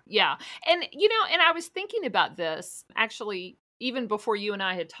more. Yeah. And, and I was thinking about this actually, even before you and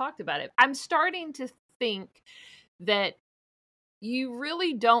I had talked about it. I'm starting to think that you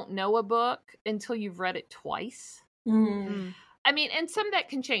really don't know a book until you've read it twice. Mm. I mean, and some of that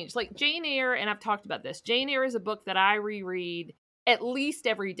can change. Like Jane Eyre, and I've talked about this. Jane Eyre is a book that I reread at least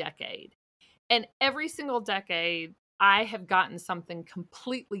every decade. And every single decade, I have gotten something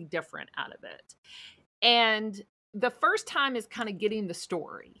completely different out of it. And the first time is kind of getting the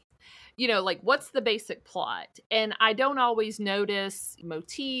story. Like what's the basic plot? And I don't always notice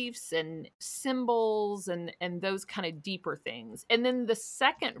motifs and symbols and those kind of deeper things. And then the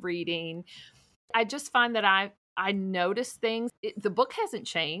second reading, I just find that I notice things. The book hasn't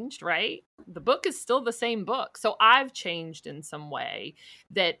changed, right? The book is still the same book. So I've changed in some way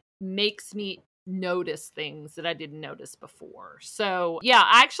that makes me notice things that I didn't notice before. So yeah,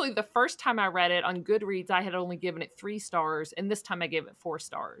 actually the first time I read it on Goodreads, I had only given it 3 stars, and this time I gave it 4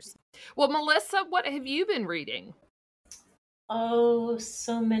 stars. Well, Melissa, what have you been reading? Oh,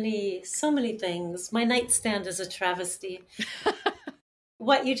 so many things. My nightstand is a travesty.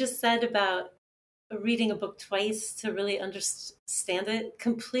 What you just said about reading a book twice to really understand it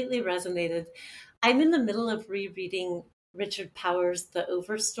completely resonated. I'm in the middle of rereading Richard Powers' The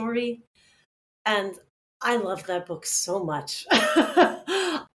Overstory, and I love that book so much.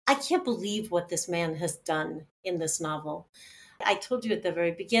 I can't believe what this man has done in this novel. I told you at the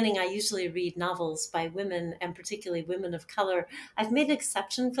very beginning, I usually read novels by women, and particularly women of color. I've made an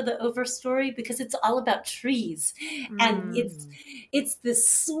exception for The Overstory because it's all about trees. And it's this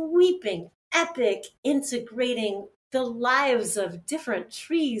sweeping, epic, integrating the lives of different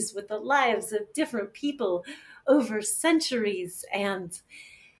trees with the lives of different people over centuries. And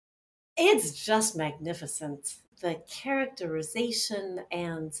it's just magnificent. The characterization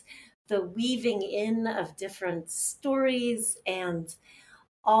and the weaving in of different stories and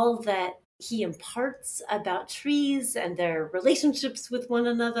all that he imparts about trees and their relationships with one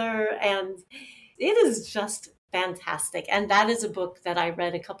another. And it is just fantastic. And that is a book that I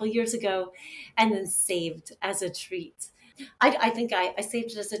read a couple years ago and then saved as a treat. I think I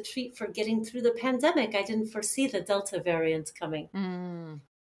saved it as a treat for getting through the pandemic. I didn't foresee the Delta variant coming,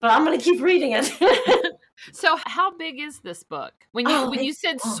 but I'm going to keep reading it. So how big is this book? When you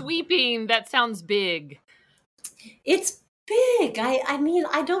said sweeping, that sounds big. It's big. I mean,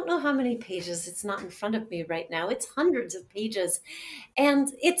 I don't know how many pages. It's not in front of me right now. It's hundreds of pages.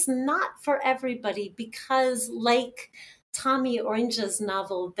 And it's not for everybody because, like Tommy Orange's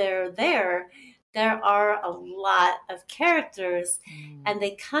novel, there are a lot of characters, and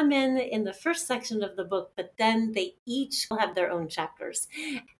they come in the first section of the book, but then they each have their own chapters.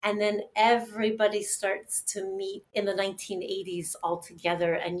 And then everybody starts to meet in the 1980s all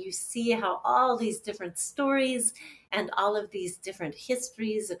together, and you see how all these different stories and all of these different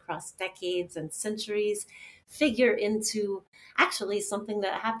histories across decades and centuries figure into actually something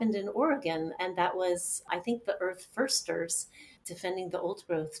that happened in Oregon, and that was, I think, the Earth Firsters defending the old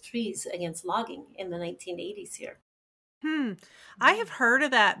growth trees against logging in the 1980s here. I have heard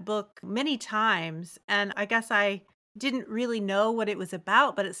of that book many times, and I guess I didn't really know what it was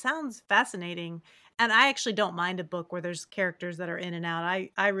about, but it sounds fascinating. And I actually don't mind a book where there's characters that are in and out.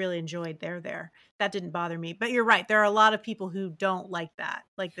 I really enjoyed There. That didn't bother me. But you're right. There are a lot of people who don't like that.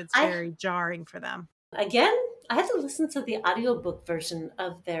 Like that's very jarring for them. Again, I had to listen to the audiobook version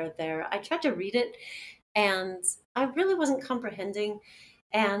of There. I tried to read it and I really wasn't comprehending.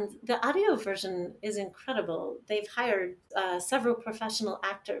 And the audio version is incredible. They've hired several professional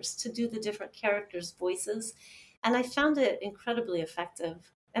actors to do the different characters' voices, and I found it incredibly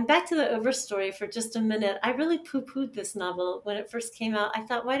effective. And back to the overstory for just a minute, I really poo-pooed this novel when it first came out. I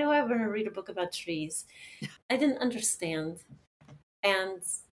thought, why do I want to read a book about trees? I didn't understand. And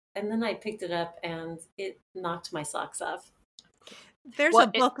then I picked it up and it knocked my socks off. There's a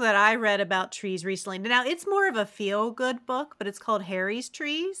book that I read about trees recently. Now, it's more of a feel-good book, but it's called Harry's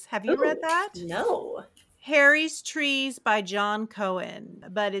Trees. Have you read that? No. Harry's Trees by John Cohen,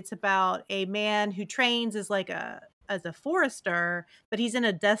 but it's about a man who trains as a forester, but he's in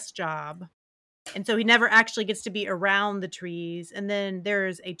a desk job. And so he never actually gets to be around the trees. And then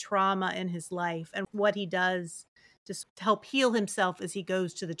there's a trauma in his life and what he does to help heal himself as he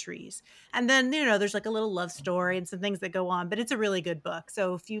goes to the trees. And then, there's like a little love story and some things that go on, but it's a really good book.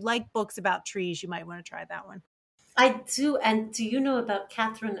 So if you like books about trees, you might want to try that one. I do. And do you know about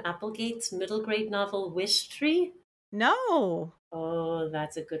Catherine Applegate's middle grade novel, Wish Tree? No. Oh,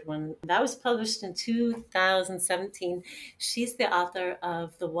 that's a good one. That was published in 2017. She's the author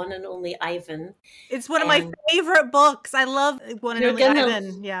of The One and Only Ivan. It's one of my favorite books. I love One and Only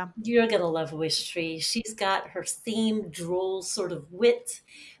Ivan. Yeah. You're going to love Wish Tree. She's got her same droll sort of wit,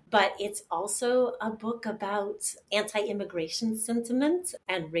 but it's also a book about anti-immigration sentiment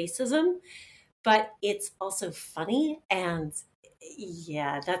and racism, but it's also funny and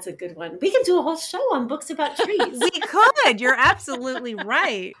yeah, that's a good one. We can do a whole show on books about trees. We could. You're absolutely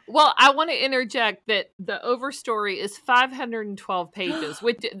right. Well, I want to interject that the overstory is 512 pages,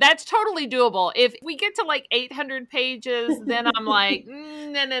 which that's totally doable. If we get to like 800 pages, then I'm like,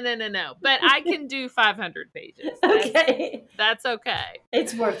 no. But I can do 500 pages. That's okay.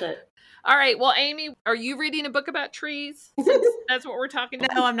 It's worth it. All right. Well, Amy, are you reading a book about trees? Since that's what we're talking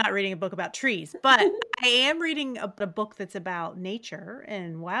about. No, I'm not reading a book about trees, but I am reading a book that's about nature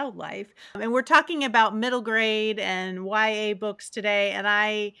and wildlife. And we're talking about middle grade and YA books today. And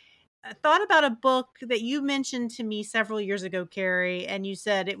I thought about a book that you mentioned to me several years ago, Carrie, and you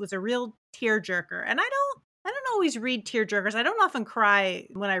said it was a real tearjerker. And I don't always read tearjerkers. I don't often cry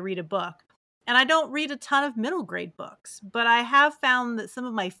when I read a book. And I don't read a ton of middle grade books, but I have found that some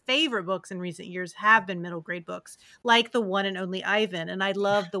of my favorite books in recent years have been middle grade books, like The One and Only Ivan. And I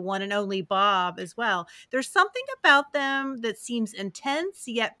love The One and Only Bob as well. There's something about them that seems intense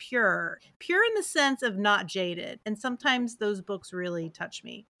yet pure in the sense of not jaded. And sometimes those books really touch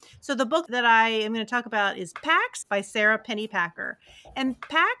me. So the book that I am going to talk about is Pax by Sarah Pennypacker. And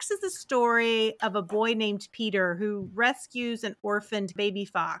Pax is the story of a boy named Peter who rescues an orphaned baby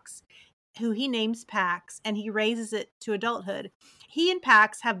fox, who he names Pax, and he raises it to adulthood. He and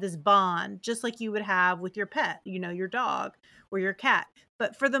Pax have this bond, just like you would have with your pet, your dog or your cat.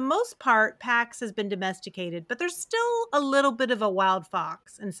 But for the most part, Pax has been domesticated, but there's still a little bit of a wild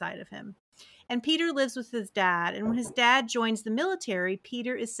fox inside of him. And Peter lives with his dad, and when his dad joins the military,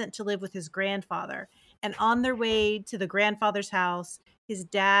 Peter is sent to live with his grandfather. And on their way to the grandfather's house, his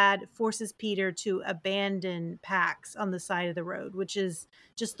dad forces Peter to abandon Pax on the side of the road, which is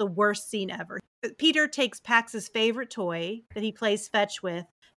just the worst scene ever. Peter takes Pax's favorite toy that he plays fetch with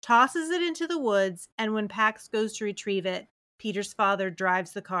tosses it into the woods, and when Pax goes to retrieve it, Peter's father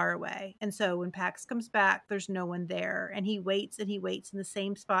drives the car away. And so when Pax comes back, there's no one there, and he waits in the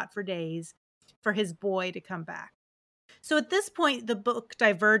same spot for days for his boy to come back. So at this point, the book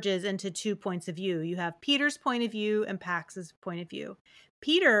diverges into 2 points of view. You have Peter's point of view and Pax's point of view.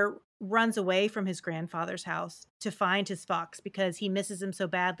 Peter runs away from his grandfather's house to find his fox because he misses him so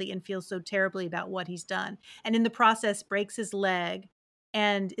badly and feels so terribly about what he's done. And in the process, breaks his leg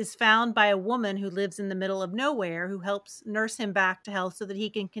and is found by a woman who lives in the middle of nowhere who helps nurse him back to health so that he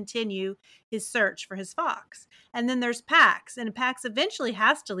can continue his search for his fox. And then there's Pax, and Pax eventually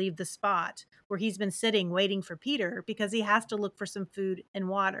has to leave the spot where he's been sitting waiting for Peter because he has to look for some food and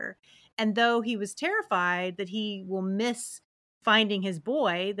water. And though he was terrified that he will miss finding his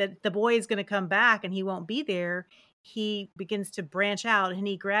boy, that the boy is going to come back and he won't be there, he begins to branch out and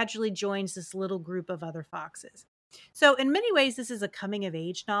he gradually joins this little group of other foxes. So in many ways, this is a coming of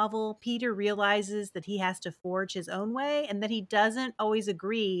age novel. Peter realizes that he has to forge his own way and that he doesn't always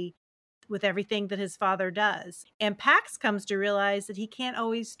agree with everything that his father does. And Pax comes to realize that he can't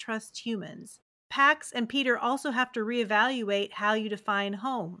always trust humans. Pax and Peter also have to reevaluate how you define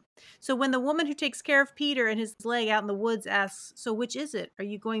home. So when the woman who takes care of Peter and his leg out in the woods asks, "So which is it? Are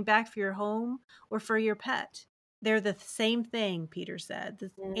you going back for your home or for your pet?" "They're the same thing," Peter said.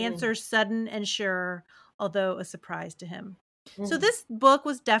 The answer's sudden and sure, although a surprise to him. So this book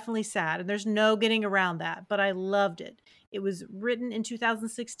was definitely sad, and there's no getting around that, but I loved it. It was written in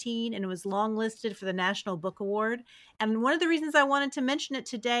 2016, and it was longlisted for the National Book Award. And one of the reasons I wanted to mention it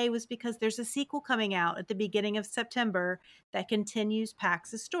today was because there's a sequel coming out at the beginning of September that continues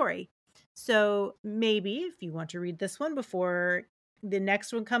Pax's story. So maybe if you want to read this one before the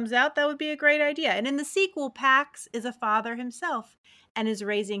next one comes out, that would be a great idea. And in the sequel, Pax is a father himself and is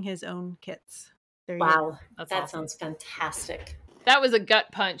raising his own kits. There you go. Wow, That's that awesome. sounds fantastic. That was a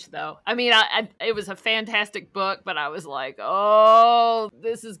gut punch, though. I mean, it was a fantastic book, but I was like, oh,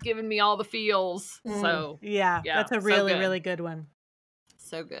 this is giving me all the feels. So, Yeah, yeah, that's a so really, good. really good one.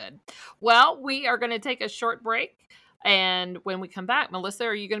 So good. Well, we are going to take a short break. And when we come back, Melissa,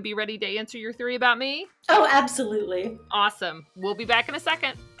 are you going to be ready to answer your 3 about me? Oh, absolutely. Awesome. We'll be back in a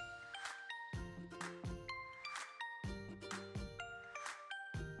second.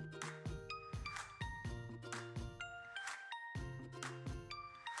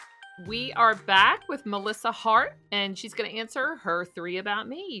 We are back with Melissa Hart, and she's going to answer her 3 about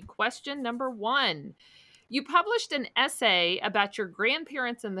me. Question number 1. You published an essay about your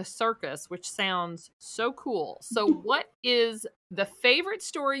grandparents in the circus, which sounds so cool. So what is the favorite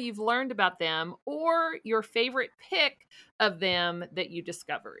story you've learned about them or your favorite pick of them that you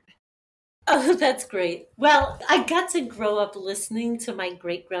discovered? Oh, that's great. Well, I got to grow up listening to my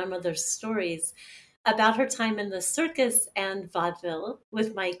great-grandmother's stories about her time in the circus and vaudeville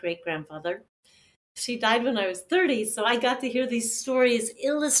with my great-grandfather. She died when I was 30, so I got to hear these stories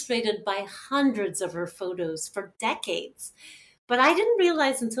illustrated by hundreds of her photos for decades. But I didn't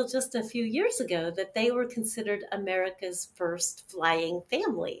realize until just a few years ago that they were considered America's first flying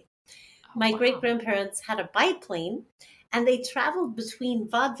family. My great-grandparents had a biplane, and they traveled between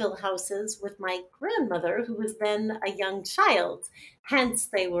vaudeville houses with my grandmother, who was then a young child. Hence,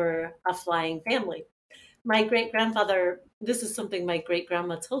 they were a flying family. My great-grandfather, this is something my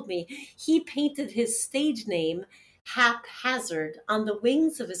great-grandma told me, he painted his stage name haphazard on the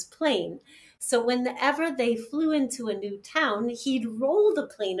wings of his plane. So whenever they flew into a new town, he'd roll the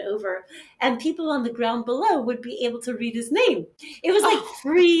plane over and people on the ground below would be able to read his name. It was like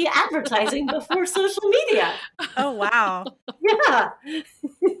free advertising before social media. Oh, wow. Yeah.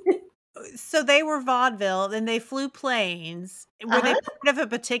 So they were vaudeville, and they flew planes. Were they part of a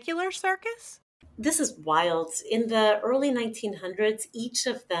particular circus? This is wild. In the early 1900s, each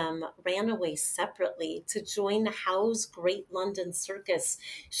of them ran away separately to join Howe's Great London Circus.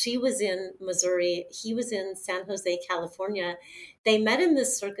 She was in Missouri. He was in San Jose, California. They met in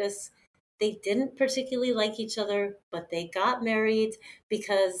this circus. They didn't particularly like each other, but they got married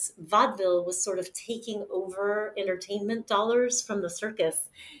because vaudeville was sort of taking over entertainment dollars from the circus.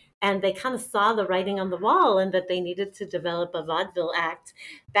 And they kind of saw the writing on the wall and that they needed to develop a vaudeville act.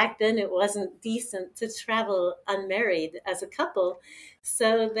 Back then, it wasn't decent to travel unmarried as a couple.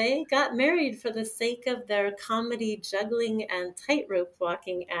 So they got married for the sake of their comedy juggling and tightrope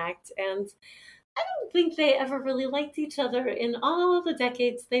walking act. And I don't think they ever really liked each other in all the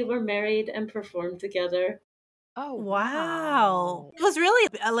decades they were married and performed together. Oh, Wow. It was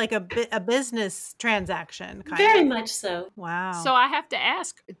really like a business transaction, kind Very of. much so. Wow. So I have to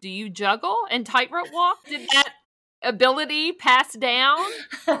ask, do you juggle and tightrope walk? Did that ability pass down?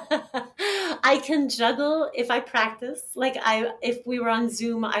 I can juggle if I practice. Like if we were on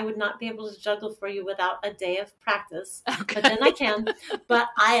Zoom, I would not be able to juggle for you without a day of practice. Okay. But then I can. But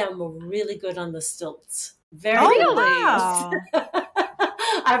I am really good on the stilts. Very good on the Really? stilts.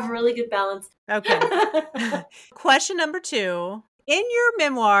 I have really good balance. Okay. Question number 2. In your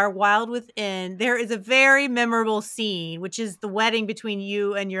memoir, Wild Within, there is a very memorable scene, which is the wedding between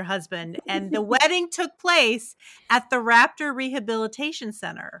you and your husband. And the wedding took place at the Raptor Rehabilitation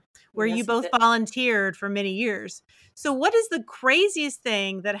Center, where you Yes, it both did. volunteered for many years. So, what is the craziest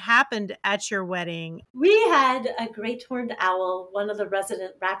thing that happened at your wedding? We had a great horned owl, one of the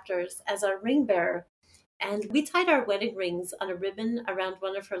resident raptors, as our ring bearer. And we tied our wedding rings on a ribbon around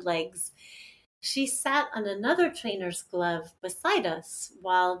one of her legs. She sat on another trainer's glove beside us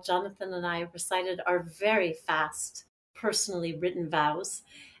while Jonathan and I recited our very fast, personally written vows.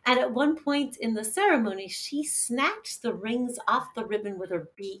 And at one point in the ceremony, she snatched the rings off the ribbon with her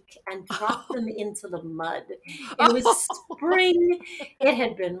beak and dropped them into the mud. It was spring, it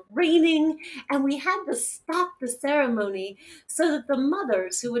had been raining, and we had to stop the ceremony so that the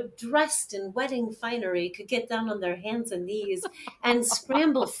mothers who had dressed in wedding finery could get down on their hands and knees and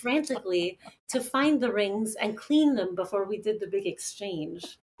scramble frantically to find the rings and clean them before we did the big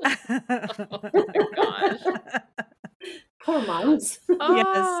exchange. Oh my gosh. Poor moms. Yes.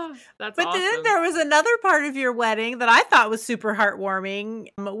 Oh, that's But then awesome. there was another part of your wedding that I thought was super heartwarming,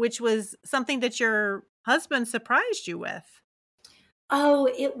 which was something that your husband surprised you with. Oh,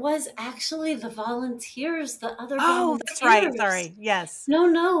 it was actually the volunteers, the other Oh, that's right. volunteers. Sorry. Yes.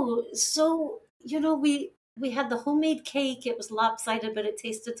 No. So, we had the homemade cake. It was lopsided, but it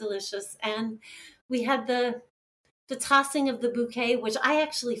tasted delicious. And we had the tossing of the bouquet, which I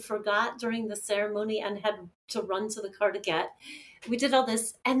actually forgot during the ceremony and had to run to the car to get. We did all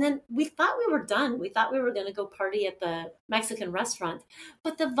this, and then we thought we were done. We thought we were going to go party at the Mexican restaurant.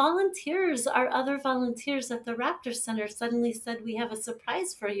 But the volunteers, our other volunteers at the Raptor Center, suddenly said, "We have a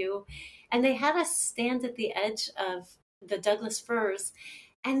surprise for you." And they had us stand at the edge of the Douglas firs,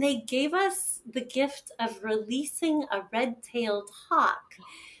 and they gave us the gift of releasing a red-tailed hawk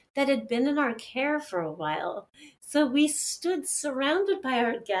that had been in our care for a while. So we stood surrounded by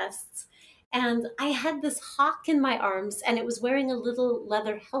our guests, and I had this hawk in my arms, and it was wearing a little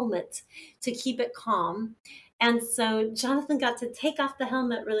leather helmet to keep it calm. And so Jonathan got to take off the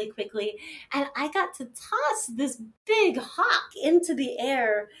helmet really quickly, and I got to toss this big hawk into the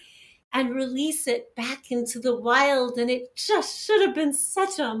air and release it back into the wild. And it just should have been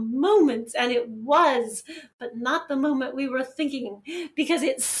such a moment. And it was, but not the moment we were thinking, because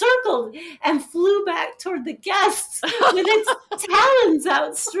it circled and flew back toward the guests with its talons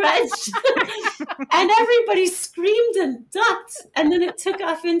outstretched. And everybody screamed and ducked. And then it took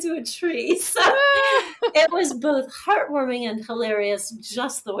off into a tree. So it was both heartwarming and hilarious,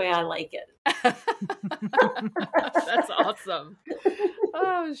 just the way I like it. That's awesome.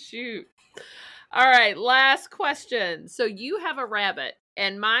 Oh, shoot. All right, last question. So you have a rabbit,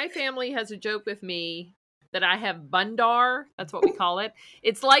 and my family has a joke with me that I have Bundar. That's what we call it.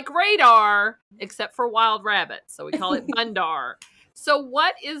 It's like radar, except for wild rabbits. So we call it Bundar. So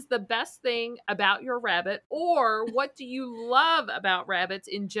what is the best thing about your rabbit, or what do you love about rabbits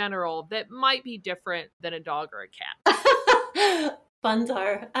in general that might be different than a dog or a cat?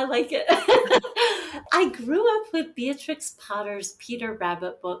 Bundar. I like it. I grew up with Beatrix Potter's Peter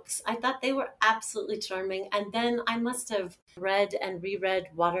Rabbit books. I thought they were absolutely charming. And then I must have read and reread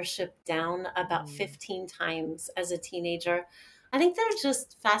Watership Down about 15 times as a teenager. I think they're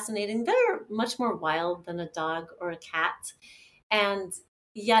just fascinating. They're much more wild than a dog or a cat. And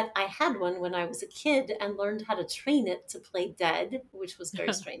yet I had one when I was a kid and learned how to train it to play dead, which was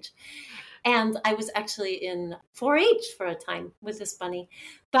very strange. And I was actually in 4-H for a time with this bunny.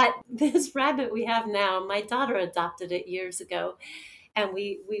 But this rabbit we have now, my daughter adopted it years ago. And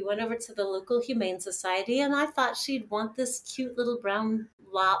we went over to the local Humane Society, and I thought she'd want this cute little brown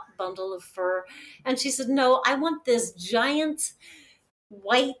lop bundle of fur. And she said, "No, I want this giant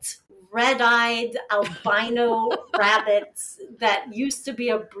white, red-eyed albino rabbit that used to be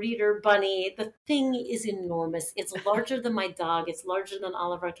a breeder bunny. The thing is enormous. It's larger than my dog. It's larger than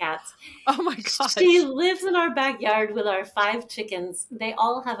all of our cats." Oh my gosh. She lives in our backyard with our 5 chickens. They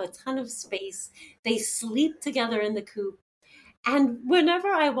all have a ton of space. They sleep together in the coop. And whenever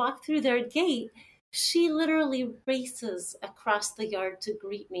I walk through their gate, she literally races across the yard to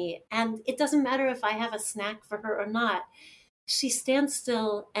greet me. And it doesn't matter if I have a snack for her or not. She stands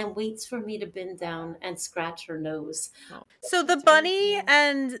still and waits for me to bend down and scratch her nose. So the bunny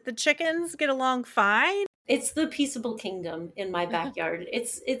and the chickens get along fine? It's the peaceable kingdom in my backyard.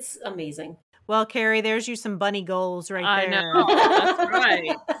 It's amazing. Well, Carrie, there's you some bunny goals right I there. know. That's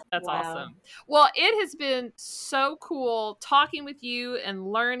right. That's Wow. awesome. Well, it has been so cool talking with you and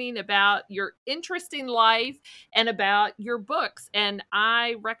learning about your interesting life and about your books. And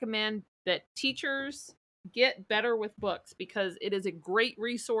I recommend that teachers get better with books because it is a great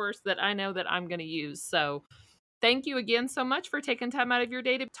resource that I know that I'm going to use. So, thank you again so much for taking time out of your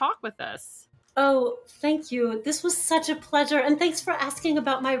day to talk with us. Oh, thank you. This was such a pleasure. And thanks for asking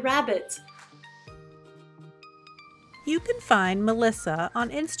about my rabbit. You can find Melissa on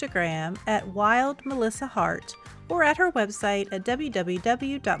Instagram at Wild Melissa Hart or at her website at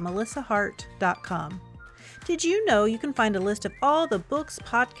www.melissahart.com. Did you know you can find a list of all the books,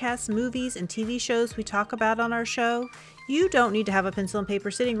 podcasts, movies, and TV shows we talk about on our show? You don't need to have a pencil and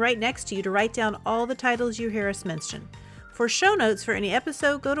paper sitting right next to you to write down all the titles you hear us mention. For show notes for any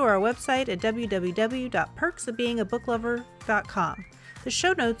episode, go to our website at www.perksofbeingabooklover.com. The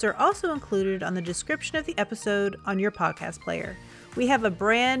show notes are also included on the description of the episode on your podcast player. We have a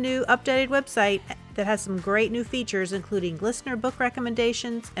brand new updated website that has some great new features, including listener book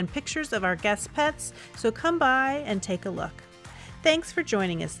recommendations and pictures of our guests' pets, so come by and take a look. Thanks for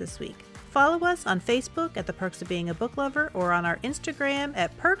joining us this week. Follow us on Facebook at The Perks of Being a Book Lover or on our Instagram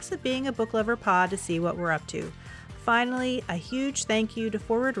at Perks of Being a Book Lover Pod to see what we're up to. Finally, a huge thank you to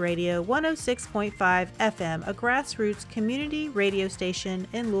Forward Radio 106.5 FM, a grassroots community radio station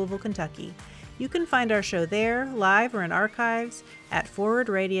in Louisville, Kentucky. You can find our show there, live or in archives, at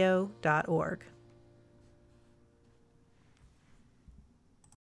forwardradio.org.